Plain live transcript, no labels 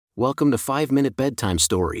Welcome to 5-Minute Bedtime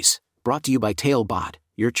Stories, brought to you by Talebot,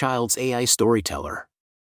 your child's AI storyteller.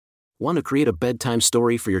 Want to create a bedtime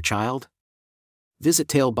story for your child? Visit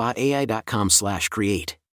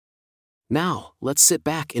talebotai.com/create. Now, let's sit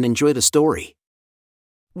back and enjoy the story.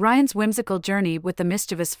 Ryan's Whimsical Journey with the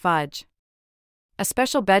Mischievous Fudge. A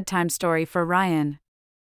special bedtime story for Ryan.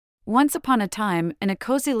 Once upon a time, in a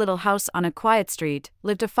cozy little house on a quiet street,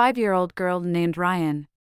 lived a 5-year-old girl named Ryan.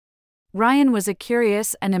 Ryan was a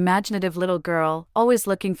curious and imaginative little girl, always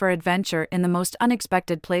looking for adventure in the most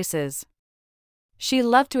unexpected places. She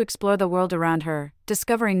loved to explore the world around her,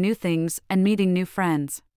 discovering new things and meeting new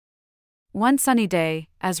friends. One sunny day,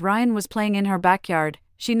 as Ryan was playing in her backyard,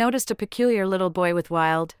 she noticed a peculiar little boy with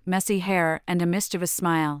wild, messy hair and a mischievous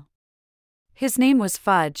smile. His name was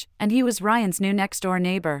Fudge, and he was Ryan's new next-door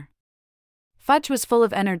neighbor. Fudge was full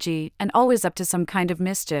of energy and always up to some kind of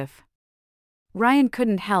mischief. Ryan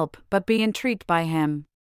couldn't help but be intrigued by him.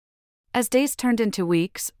 As days turned into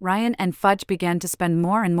weeks, Ryan and Fudge began to spend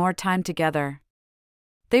more and more time together.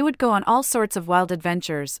 They would go on all sorts of wild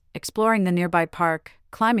adventures, exploring the nearby park,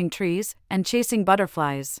 climbing trees, and chasing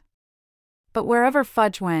butterflies. But wherever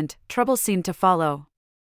Fudge went, trouble seemed to follow.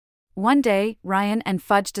 One day, Ryan and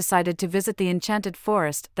Fudge decided to visit the enchanted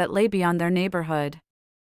forest that lay beyond their neighborhood.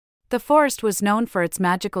 The forest was known for its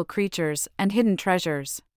magical creatures and hidden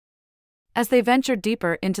treasures. As they ventured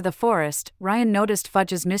deeper into the forest, Ryan noticed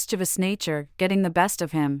Fudge's mischievous nature getting the best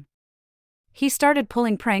of him. He started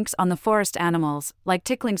pulling pranks on the forest animals, like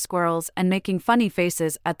tickling squirrels and making funny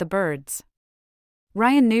faces at the birds.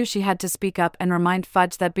 Ryan knew she had to speak up and remind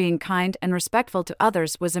Fudge that being kind and respectful to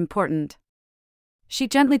others was important. She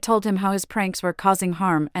gently told him how his pranks were causing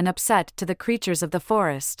harm and upset to the creatures of the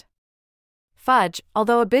forest. Fudge,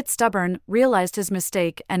 although a bit stubborn, realized his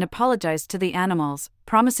mistake and apologized to the animals,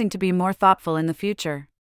 promising to be more thoughtful in the future.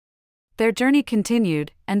 Their journey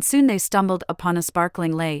continued, and soon they stumbled upon a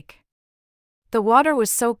sparkling lake. The water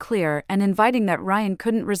was so clear and inviting that Ryan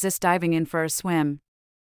couldn't resist diving in for a swim.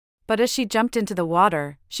 But as she jumped into the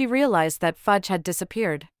water, she realized that Fudge had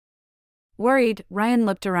disappeared. Worried, Ryan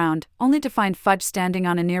looked around, only to find Fudge standing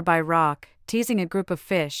on a nearby rock, teasing a group of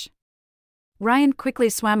fish. Ryan quickly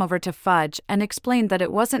swam over to Fudge and explained that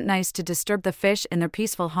it wasn't nice to disturb the fish in their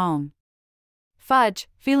peaceful home. Fudge,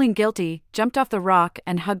 feeling guilty, jumped off the rock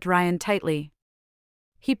and hugged Ryan tightly.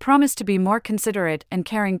 He promised to be more considerate and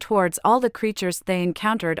caring towards all the creatures they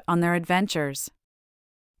encountered on their adventures.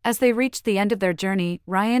 As they reached the end of their journey,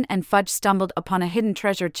 Ryan and Fudge stumbled upon a hidden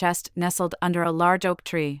treasure chest nestled under a large oak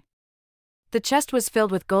tree. The chest was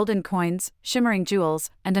filled with golden coins, shimmering jewels,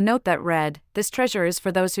 and a note that read, "This treasure is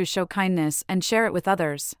for those who show kindness and share it with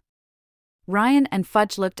others." Ryan and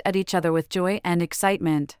Fudge looked at each other with joy and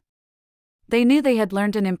excitement. They knew they had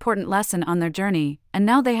learned an important lesson on their journey, and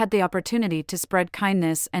now they had the opportunity to spread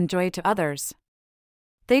kindness and joy to others.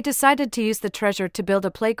 They decided to use the treasure to build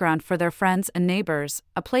a playground for their friends and neighbors,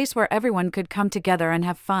 a place where everyone could come together and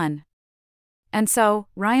have fun. And so,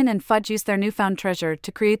 Ryan and Fudge used their newfound treasure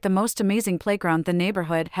to create the most amazing playground the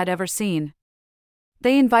neighborhood had ever seen.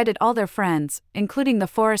 They invited all their friends, including the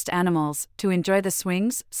forest animals, to enjoy the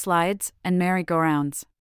swings, slides, and merry-go-rounds.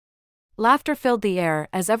 Laughter filled the air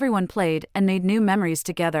as everyone played and made new memories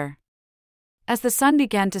together. As the sun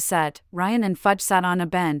began to set, Ryan and Fudge sat on a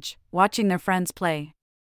bench, watching their friends play.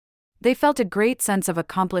 They felt a great sense of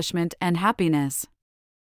accomplishment and happiness.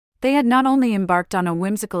 They had not only embarked on a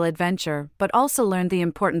whimsical adventure but also learned the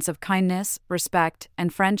importance of kindness, respect,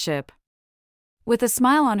 and friendship. With a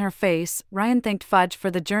smile on her face, Ryan thanked Fudge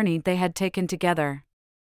for the journey they had taken together.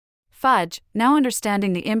 Fudge, now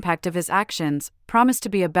understanding the impact of his actions, promised to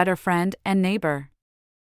be a better friend and neighbor.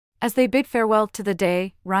 As they bid farewell to the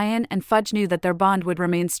day, Ryan and Fudge knew that their bond would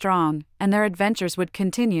remain strong, and their adventures would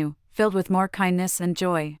continue, filled with more kindness and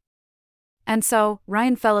joy. And so,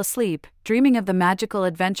 Ryan fell asleep, dreaming of the magical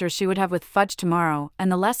adventure she would have with Fudge tomorrow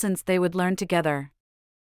and the lessons they would learn together.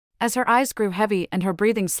 As her eyes grew heavy and her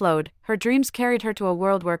breathing slowed, her dreams carried her to a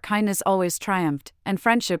world where kindness always triumphed, and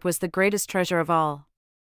friendship was the greatest treasure of all.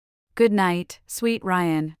 Good night, sweet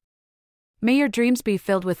Ryan. May your dreams be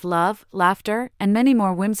filled with love, laughter, and many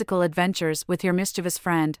more whimsical adventures with your mischievous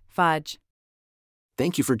friend, Fudge.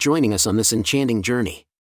 Thank you for joining us on this enchanting journey.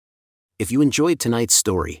 If you enjoyed tonight's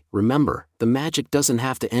story, remember, the magic doesn't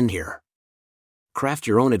have to end here. Craft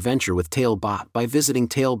your own adventure with Talebot by visiting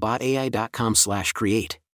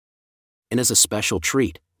talebotai.com/create. And as a special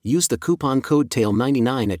treat, use the coupon code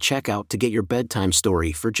TALE99 at checkout to get your bedtime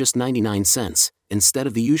story for just 99 cents, instead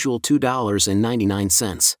of the usual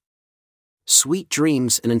 $2.99. Sweet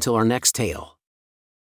dreams, and until our next tale.